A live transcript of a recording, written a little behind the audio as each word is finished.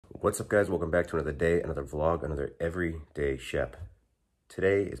What's up, guys? Welcome back to another day, another vlog, another Everyday Shep.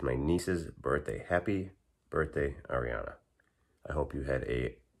 Today is my niece's birthday. Happy birthday, Ariana. I hope you had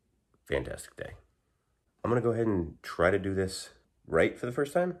a fantastic day. I'm going to go ahead and try to do this right for the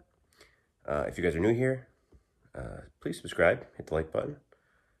first time. If you guys are new here, please subscribe, hit the like button,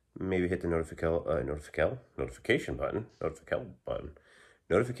 maybe hit the notification button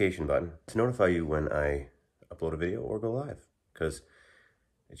to notify you when I upload a video or go live, because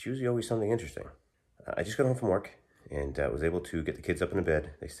it's usually always something interesting. I just got home from work and was able to get the kids up into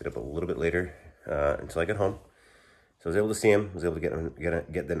bed. They stayed up a little bit later until I got home. So I was able to see them, was able to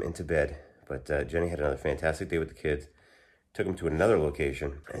get them into bed. But Jenny had another fantastic day with the kids. Took them to another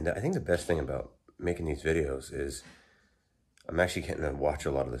location. And I think the best thing about making these videos is I'm actually getting to watch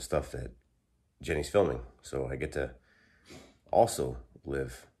a lot of the stuff that Jenny's filming. So I get to also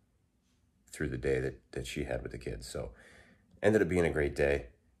live through the day that she had with the kids. So ended up being a great day.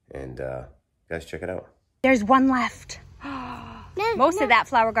 And guys, check it out. There's one left. Most of that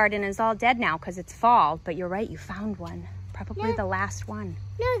flower garden is all dead now because it's fall. But you're right, you found one. Probably the last one.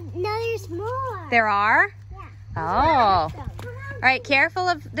 No, there's more. There are? Yeah. Oh. All right, careful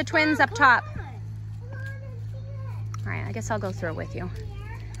of the twins up top. All right, I guess I'll go through with you.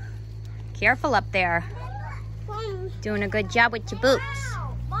 Careful up there. Doing a good job with your boots.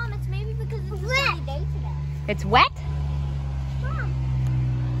 Mom, it's maybe because it's a sunny day today. It's wet?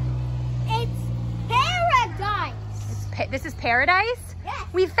 This is paradise? Yes.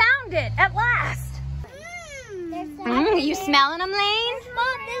 We found it at last. You smelling them, Lane?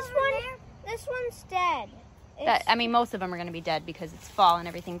 Mom, this one's dead. I mean, most of them are going to be dead because it's fall and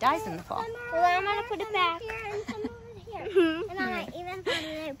everything dies in the fall. Well, I'm going to put it back. And I might even find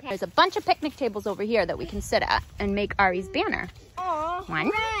a new pair. There's a bunch of picnic tables over here that we can sit at and make Ari's banner. Aww,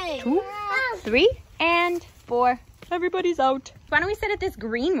 1, 2, 3, and 4. Everybody's out. Why don't we sit at this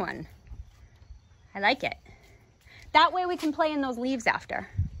green one? I like it. That way we can play in those leaves after.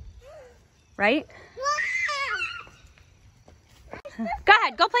 Right? Go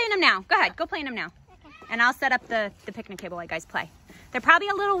ahead, go play in them now. Go ahead, go play in them now. Okay. And I'll set up the picnic table while you guys play. They're probably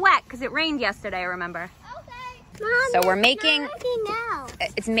a little wet because it rained yesterday, I remember. Okay. Mom, So we're making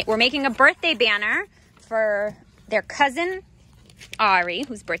we're making a birthday banner for their cousin Ari,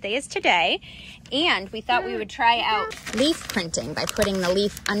 whose birthday is today, and we thought we would try out leaf printing by putting the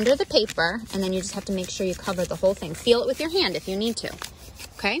leaf under the paper, and then you just have to make sure you cover the whole thing. Feel it with your hand if you need to.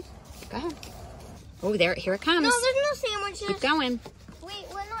 Okay? Go ahead. Oh, here it comes. No, there's no sandwiches. Keep going. Wait,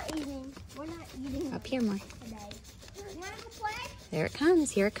 we're not eating. We're not eating Up here more. today. You want to play? There it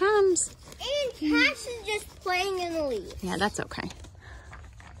comes. Here it comes. And Cash is just playing in the leaves. Yeah, that's okay.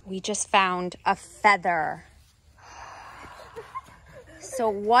 We just found a feather. So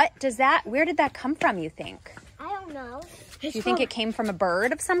where did that come from, you think? I don't know. Do you think it came from a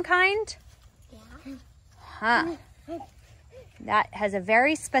bird of some kind? Yeah. Huh. That has a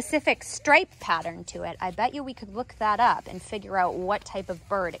very specific stripe pattern to it. I bet you we could look that up and figure out what type of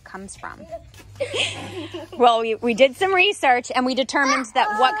bird it comes from. Well, we did some research and we determined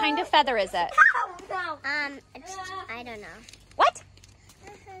that what kind of feather is it? I don't know. What?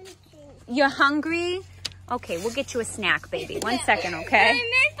 You're hungry? Okay, we'll get you a snack, baby. 1 second, okay?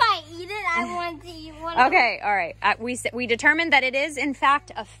 If I eat it, I want to eat one. Okay, all right. We determined that it is, in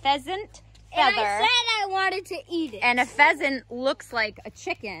fact, a pheasant feather. And I said I wanted to eat it. And a pheasant looks like a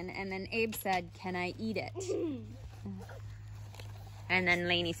chicken. And then Abe said, "Can I eat it?" And then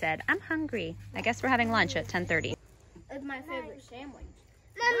Lainey said, "I'm hungry. I guess we're having lunch at 10:30. It's my favorite sandwich.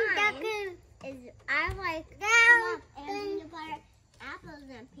 I like and peanut butter, apples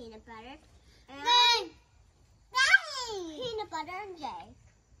and peanut butter. And peanut butter and jelly.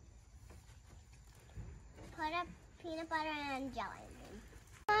 Put a peanut butter and jelly.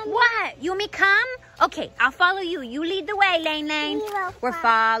 What? You want me to come? Okay, I'll follow you. You lead the way, Lane Lane. We're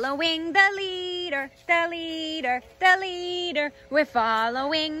following the leader, the leader, the leader. We're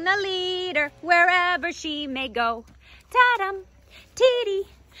following the leader wherever she may go. Da-dum, tee-dee,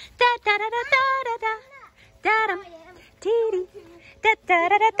 da-da-da-da-da-da-da. Da-dum, tee-dee,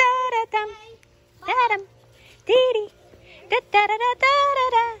 da-da-da-da-da-da-dum. Da-dum, tee-dee,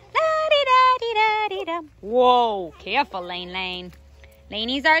 da-da-da-da-da-da-da. Da-dee-da-dee-da-dee-dum. Whoa, careful, Lane Lane.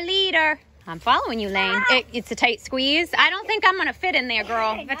 Lainey's our leader. I'm following you, Lane. It's a tight squeeze. I don't think I'm going to fit in there,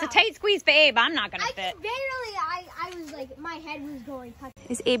 girl. If it's a tight squeeze for Abe, I'm not going to fit. I was like, my head was going.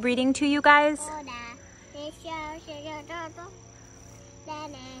 Is Abe reading to you guys?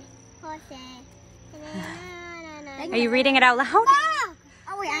 Are you reading it out loud? Oh,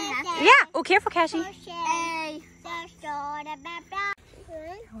 wait, I have to. Yeah. Oh, careful, Cassie.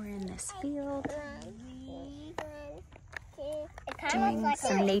 We're in this field. It's doing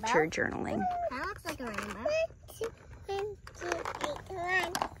some nature journaling. That looks like a rainbow.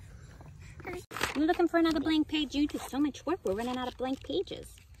 You looking for another blank page? You do so much work. We're running out of blank pages.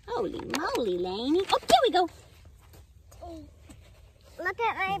 Holy moly, Lainey. Oh, there we go. Look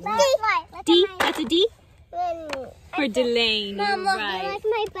at my butterfly. D. That's a D? For Delaney. Mom, look, right. I like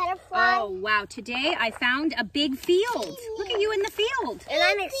my butterfly. Oh, wow. Today I found a big field. Look at you in the field. And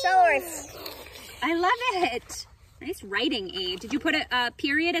I make soars. I love it. Nice writing, Abe. Did you put a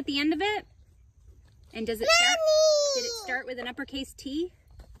period at the end of it? And does it start? Did it start with an uppercase T?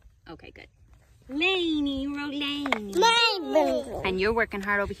 Okay, good. Lainey, you wrote Lainey. And you're working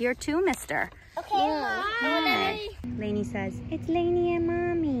hard over here too, mister. Okay, Mom. Lainey says, it's Lainey and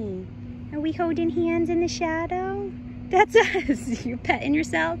Mommy. Are we holding hands in the shadow? That's us. You're petting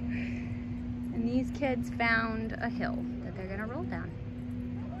yourself. And these kids found a hill that they're gonna roll down.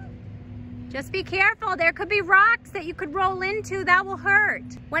 Just be careful. There could be rocks that you could roll into. That will hurt.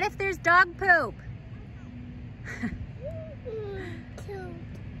 What if there's dog poop?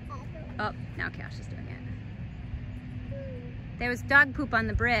 Oh, now Cash is doing it. There was dog poop on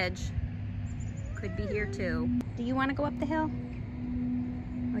the bridge. Could be here too. Do you want to go up the hill?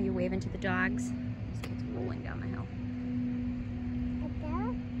 Oh, you're waving to the dogs? This kid's rolling down the hill.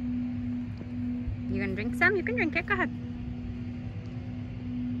 You gonna drink some? You can drink it. Go ahead.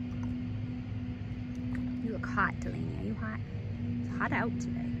 You look hot, Delaney. Are you hot? It's hot out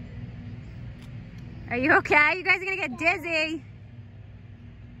today. Are you okay? You guys are gonna get dizzy.